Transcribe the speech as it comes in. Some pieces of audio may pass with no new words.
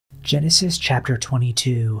Genesis chapter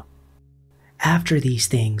 22. After these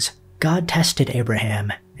things, God tested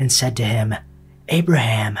Abraham and said to him,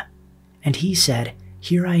 "Abraham." And he said,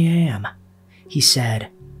 "Here I am." He said,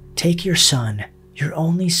 "Take your son, your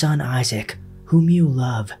only son Isaac, whom you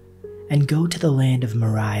love, and go to the land of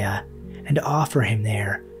Moriah, and offer him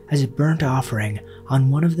there as a burnt offering on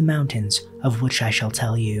one of the mountains of which I shall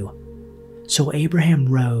tell you." So Abraham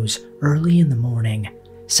rose early in the morning,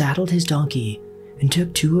 saddled his donkey, and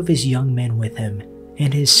took 2 of his young men with him,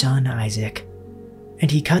 and his son Isaac.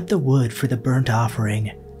 And he cut the wood for the burnt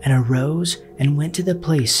offering, and arose and went to the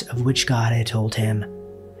place of which God had told him.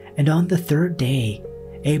 And on the 3rd day,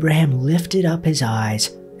 Abraham lifted up his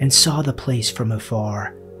eyes and saw the place from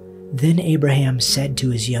afar. Then Abraham said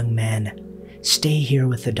to his young men, "Stay here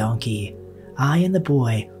with the donkey. I and the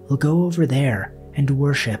boy will go over there and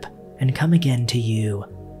worship and come again to you."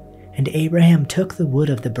 And Abraham took the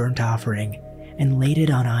wood of the burnt offering and laid it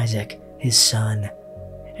on Isaac, his son.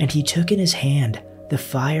 And he took in his hand the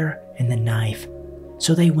fire and the knife.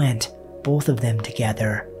 So they went, both of them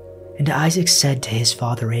together. And Isaac said to his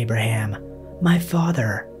father Abraham, "My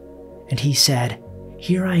father." And he said,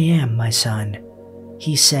 "Here I am, my son."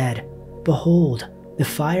 He said, "Behold, the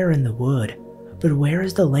fire and the wood, but where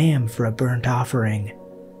is the lamb for a burnt offering?"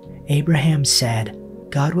 Abraham said,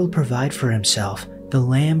 "God will provide for himself the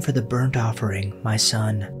lamb for the burnt offering, my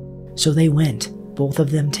son." So they went, both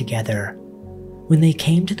of them together. When they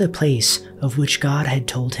came to the place of which God had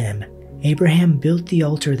told him, Abraham built the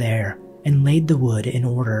altar there and laid the wood in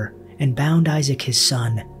order, and bound Isaac his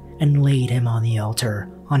son, and laid him on the altar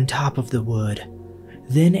on top of the wood.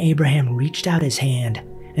 Then Abraham reached out his hand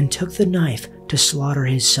and took the knife to slaughter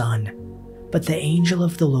his son. But the angel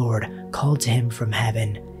of the Lord called to him from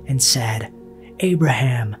heaven and said,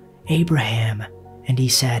 "Abraham, Abraham." And he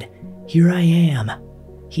said, "Here I am."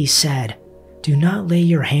 He said, "Do not lay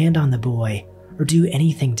your hand on the boy or do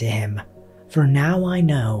anything to him, for now I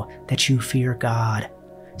know that you fear God,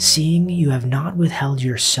 seeing you have not withheld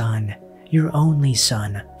your son, your only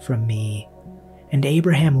son, from me." And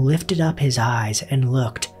Abraham lifted up his eyes and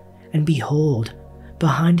looked, and behold,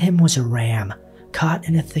 behind him was a ram caught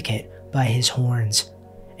in a thicket by his horns.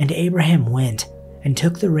 And Abraham went and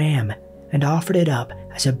took the ram and offered it up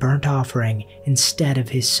as a burnt offering instead of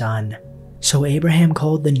his son. So Abraham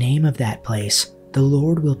called the name of that place, "The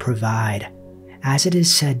Lord will provide." As it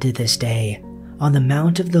is said to this day, "On the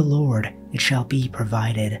mount of the Lord it shall be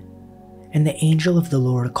provided." And the angel of the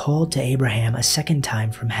Lord called to Abraham a second time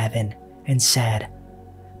from heaven and said,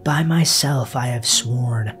 "By myself I have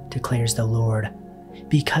sworn, declares the Lord,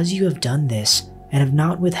 because you have done this and have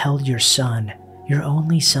not withheld your son, your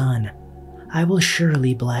only son, I will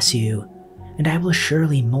surely bless you, and I will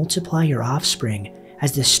surely multiply your offspring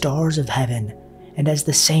as the stars of heaven and as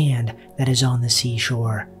the sand that is on the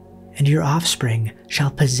seashore. And your offspring shall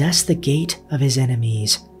possess the gate of his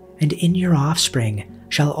enemies, and in your offspring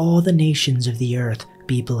shall all the nations of the earth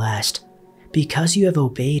be blessed, because you have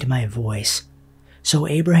obeyed my voice." So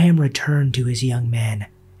Abraham returned to his young men,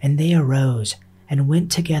 and they arose and went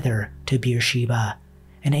together to Beersheba,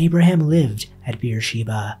 and Abraham lived at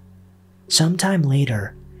Beersheba. Some time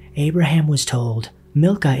later, Abraham was told,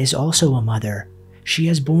 "Milcah is also a mother. She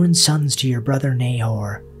has borne sons to your brother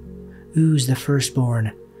Nahor. Uz the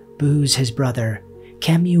firstborn, Buz his brother,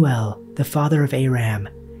 Kemuel the father of Aram,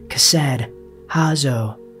 Kesed,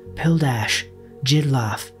 Hazo, Pildash,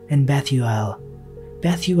 Jidlaph, and Bethuel.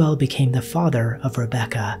 Bethuel became the father of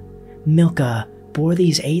Rebekah. Milcah bore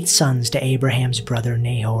these 8 sons to Abraham's brother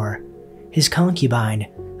Nahor. His concubine,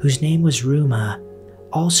 whose name was Reumah,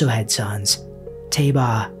 also had sons,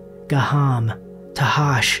 Tabah, Gaham,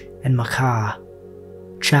 Tahash, and Maachah.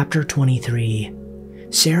 Chapter 23.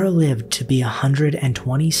 Sarah lived to be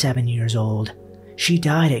 127 years old. She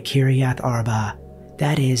died at Kiriath Arba,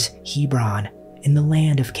 that is, Hebron, in the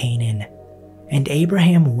land of Canaan. And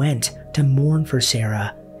Abraham went to mourn for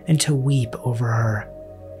Sarah and to weep over her.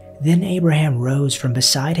 Then Abraham rose from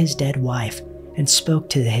beside his dead wife and spoke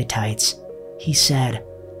to the Hittites. He said,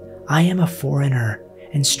 "I am a foreigner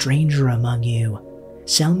and stranger among you.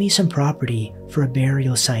 Sell me some property for a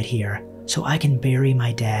burial site here, so I can bury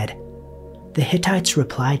my dead." The Hittites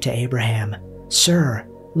replied to Abraham, "Sir,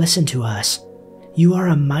 listen to us. You are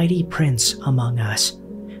a mighty prince among us.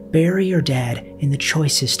 Bury your dead in the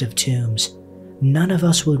choicest of tombs. None of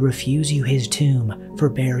us will refuse you his tomb for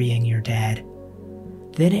burying your dead."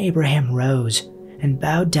 Then Abraham rose and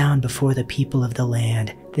bowed down before the people of the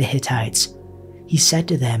land, the Hittites. He said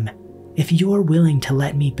to them, "If you are willing to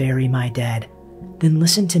let me bury my dead, then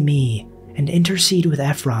listen to me and intercede with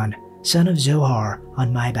Ephron, son of Zohar,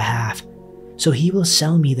 on my behalf, so he will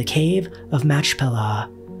sell me the cave of Machpelah,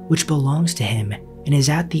 which belongs to him and is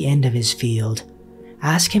at the end of his field.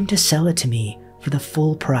 Ask him to sell it to me for the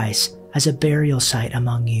full price as a burial site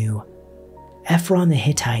among you." Ephron the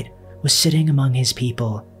Hittite was sitting among his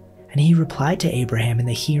people, and he replied to Abraham in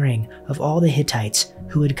the hearing of all the Hittites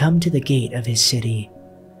who had come to the gate of his city.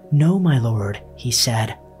 "No, my lord," he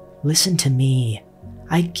said, "listen to me.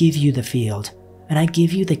 I give you the field, and I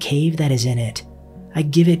give you the cave that is in it. I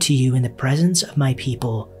give it to you in the presence of my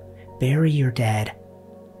people. Bury your dead."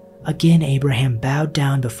 Again Abraham bowed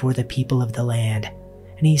down before the people of the land,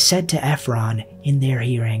 and he said to Ephron in their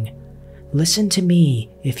hearing, "Listen to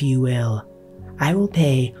me, if you will. I will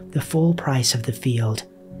pay the full price of the field.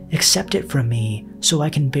 Accept it from me, so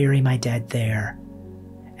I can bury my dead there."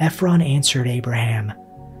 Ephron answered Abraham,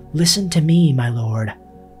 "Listen to me, my lord.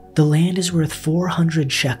 The land is worth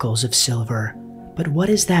 400 shekels of silver, but what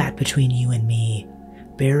is that between you and me?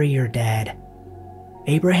 Bury your dead."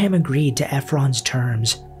 Abraham agreed to Ephron's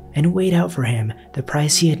terms and weighed out for him the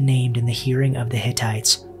price he had named in the hearing of the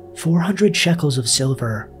Hittites, 400 shekels of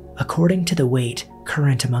silver, according to the weight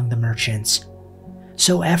current among the merchants.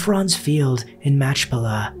 So Ephron's field in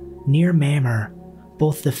Machpelah, near Mamre,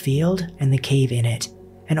 both the field and the cave in it,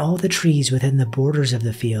 and all the trees within the borders of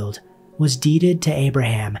the field, was deeded to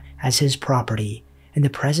Abraham as his property in the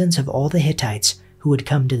presence of all the Hittites who had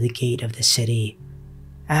come to the gate of the city.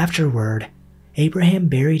 Afterward, Abraham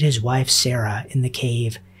buried his wife Sarah in the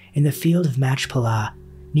cave in the field of Machpelah,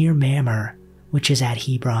 near Mamre, which is at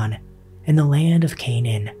Hebron, in the land of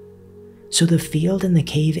Canaan. So the field and the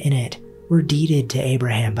cave in it were deeded to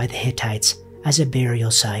Abraham by the Hittites as a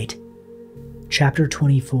burial site. Chapter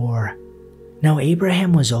 24. Now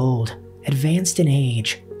Abraham was old, advanced in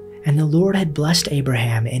age, and the Lord had blessed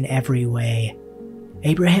Abraham in every way.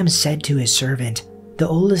 Abraham said to his servant, the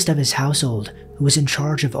oldest of his household, who was in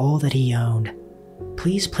charge of all that he owned,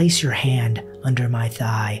 "Please place your hand under my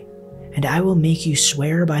thigh, and I will make you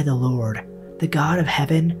swear by the Lord, the God of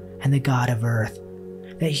heaven and the God of earth,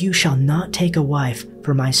 that you shall not take a wife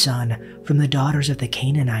for my son from the daughters of the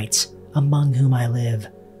Canaanites among whom I live,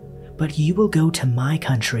 but you will go to my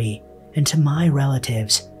country and to my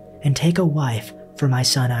relatives and take a wife for my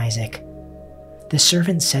son Isaac." The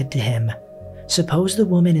servant said to him, "Suppose the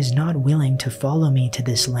woman is not willing to follow me to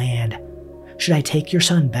this land. Should I take your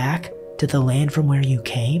son back to the land from where you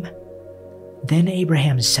came?" Then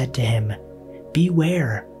Abraham said to him,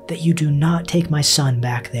 "Beware that you do not take my son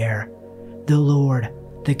back there. The Lord,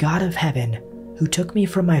 the God of heaven, who took me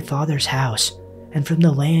from my father's house and from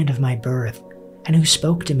the land of my birth, and who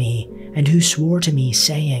spoke to me and who swore to me,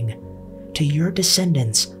 saying, 'To your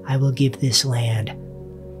descendants I will give this land.'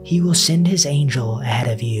 He will send his angel ahead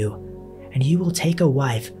of you, and you will take a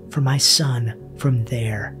wife for my son from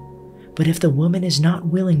there. But if the woman is not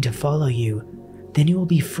willing to follow you, then you will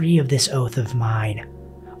be free of this oath of mine.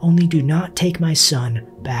 Only do not take my son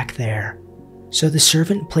back there." So the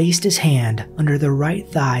servant placed his hand under the right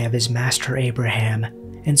thigh of his master Abraham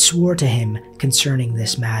and swore to him concerning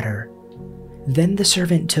this matter. Then the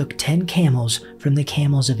servant took 10 camels from the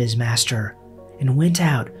camels of his master and went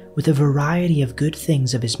out with a variety of good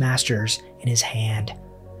things of his master's in his hand.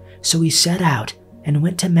 So he set out and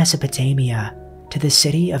went to Mesopotamia, to the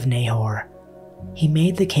city of Nahor. He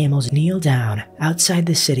made the camels kneel down outside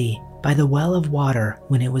the city by the well of water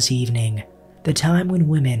when it was evening, the time when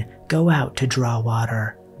women go out to draw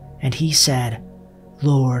water. And he said,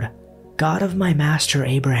 "Lord, God of my master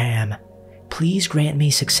Abraham, please grant me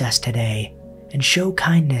success today, and show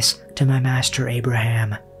kindness to my master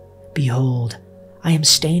Abraham. Behold, I am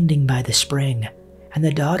standing by the spring, and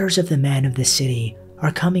the daughters of the men of the city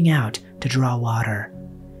are coming out to draw water.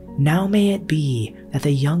 Now may it be that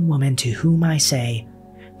the young woman to whom I say,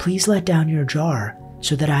 'Please let down your jar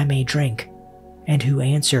so that I may drink,' and who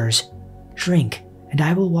answers, 'Drink, and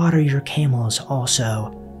I will water your camels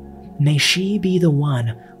also,' may she be the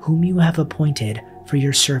one whom you have appointed for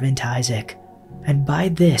your servant Isaac. And by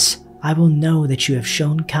this I will know that you have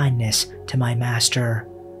shown kindness to my master."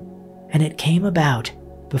 And it came about,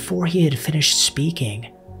 before he had finished speaking,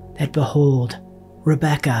 that behold,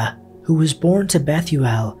 Rebekah, who was born to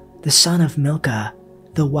Bethuel, the son of Milcah,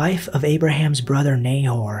 the wife of Abraham's brother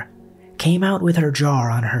Nahor, came out with her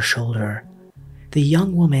jar on her shoulder. The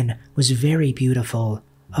young woman was very beautiful,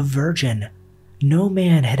 a virgin. No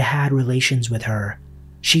man had had relations with her.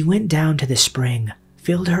 She went down to the spring,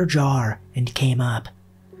 filled her jar, and came up.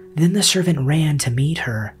 Then the servant ran to meet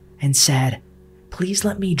her and said, "Please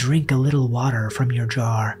let me drink a little water from your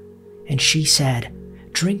jar." And she said,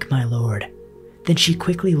 "Drink, my lord." Then she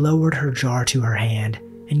quickly lowered her jar to her hand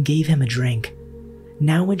and gave him a drink.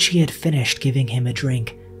 Now when she had finished giving him a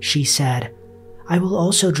drink, she said, "I will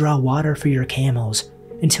also draw water for your camels,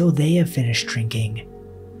 until they have finished drinking."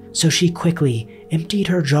 So she quickly emptied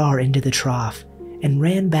her jar into the trough and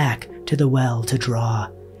ran back to the well to draw,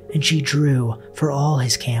 and she drew for all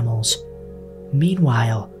his camels.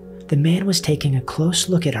 Meanwhile, the man was taking a close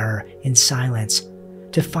look at her in silence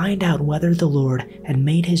to find out whether the Lord had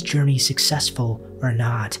made his journey successful or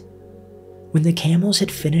not. When the camels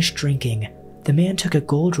had finished drinking, the man took a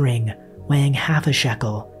gold ring weighing half a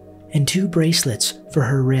shekel, and 2 bracelets for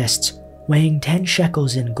her wrists weighing 10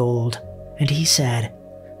 shekels in gold, and he said,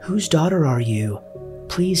 "Whose daughter are you?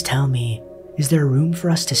 Please tell me, is there room for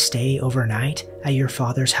us to stay overnight at your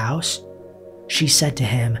father's house?" She said to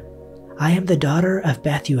him, "I am the daughter of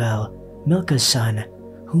Bethuel, Milcah's son,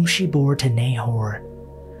 whom she bore to Nahor."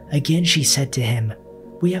 Again she said to him,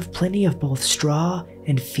 "We have plenty of both straw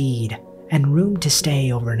and feed, and room to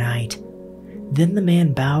stay overnight." Then the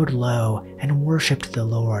man bowed low and worshipped the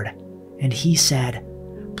Lord, and he said,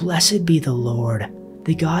 "Blessed be the Lord,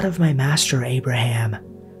 the God of my master Abraham,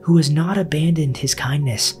 who has not abandoned his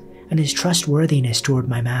kindness and his trustworthiness toward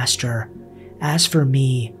my master. As for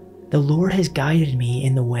me, the Lord has guided me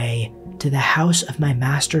in the way to the house of my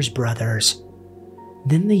master's brothers."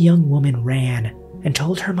 Then the young woman ran and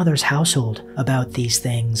told her mother's household about these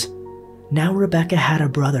things. Now Rebekah had a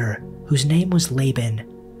brother whose name was Laban,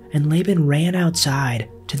 and Laban ran outside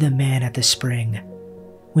to the man at the spring.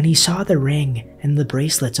 When he saw the ring and the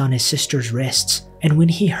bracelets on his sister's wrists, and when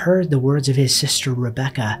he heard the words of his sister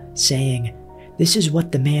Rebekah saying, "This is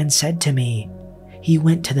what the man said to me," he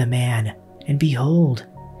went to the man, and behold,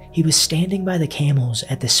 he was standing by the camels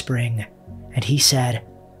at the spring. And he said,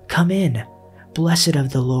 "Come in, blessed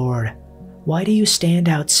of the Lord. Why do you stand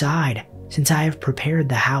outside, since I have prepared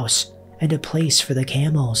the house and a place for the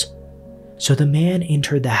camels?" So the man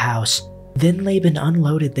entered the house. Then Laban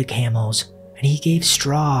unloaded the camels, and he gave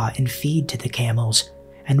straw and feed to the camels,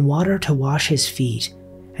 and water to wash his feet,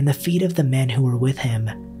 and the feet of the men who were with him.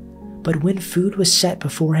 But when food was set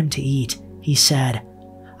before him to eat, he said,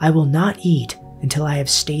 "I will not eat until I have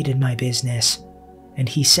stated my business." And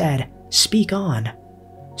he said, "Speak on."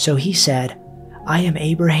 So he said, "I am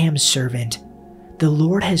Abraham's servant. The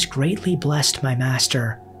Lord has greatly blessed my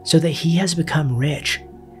master, so that he has become rich,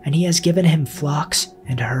 and he has given him flocks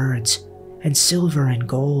and herds, and silver and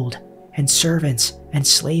gold, and servants and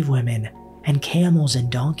slave women, and camels and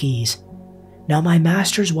donkeys. Now my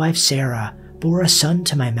master's wife Sarah bore a son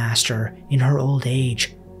to my master in her old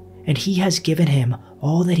age, and he has given him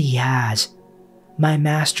all that he has. My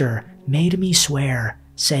master made me swear,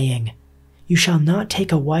 saying, 'You shall not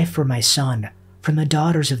take a wife for my son from the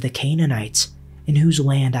daughters of the Canaanites, in whose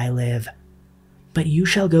land I live. But you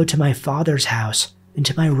shall go to my father's house and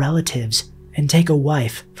to my relatives and take a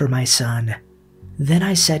wife for my son.' Then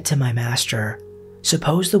I said to my master,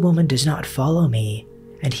 'Suppose the woman does not follow me?'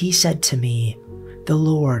 And he said to me, 'The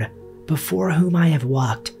Lord, before whom I have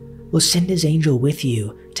walked, will send his angel with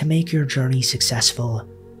you to make your journey successful.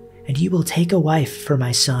 And you will take a wife for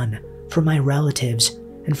my son, from my relatives,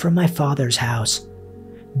 and from my father's house.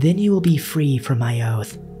 Then you will be free from my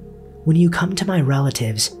oath. When you come to my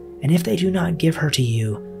relatives, and if they do not give her to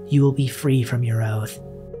you, you will be free from your oath.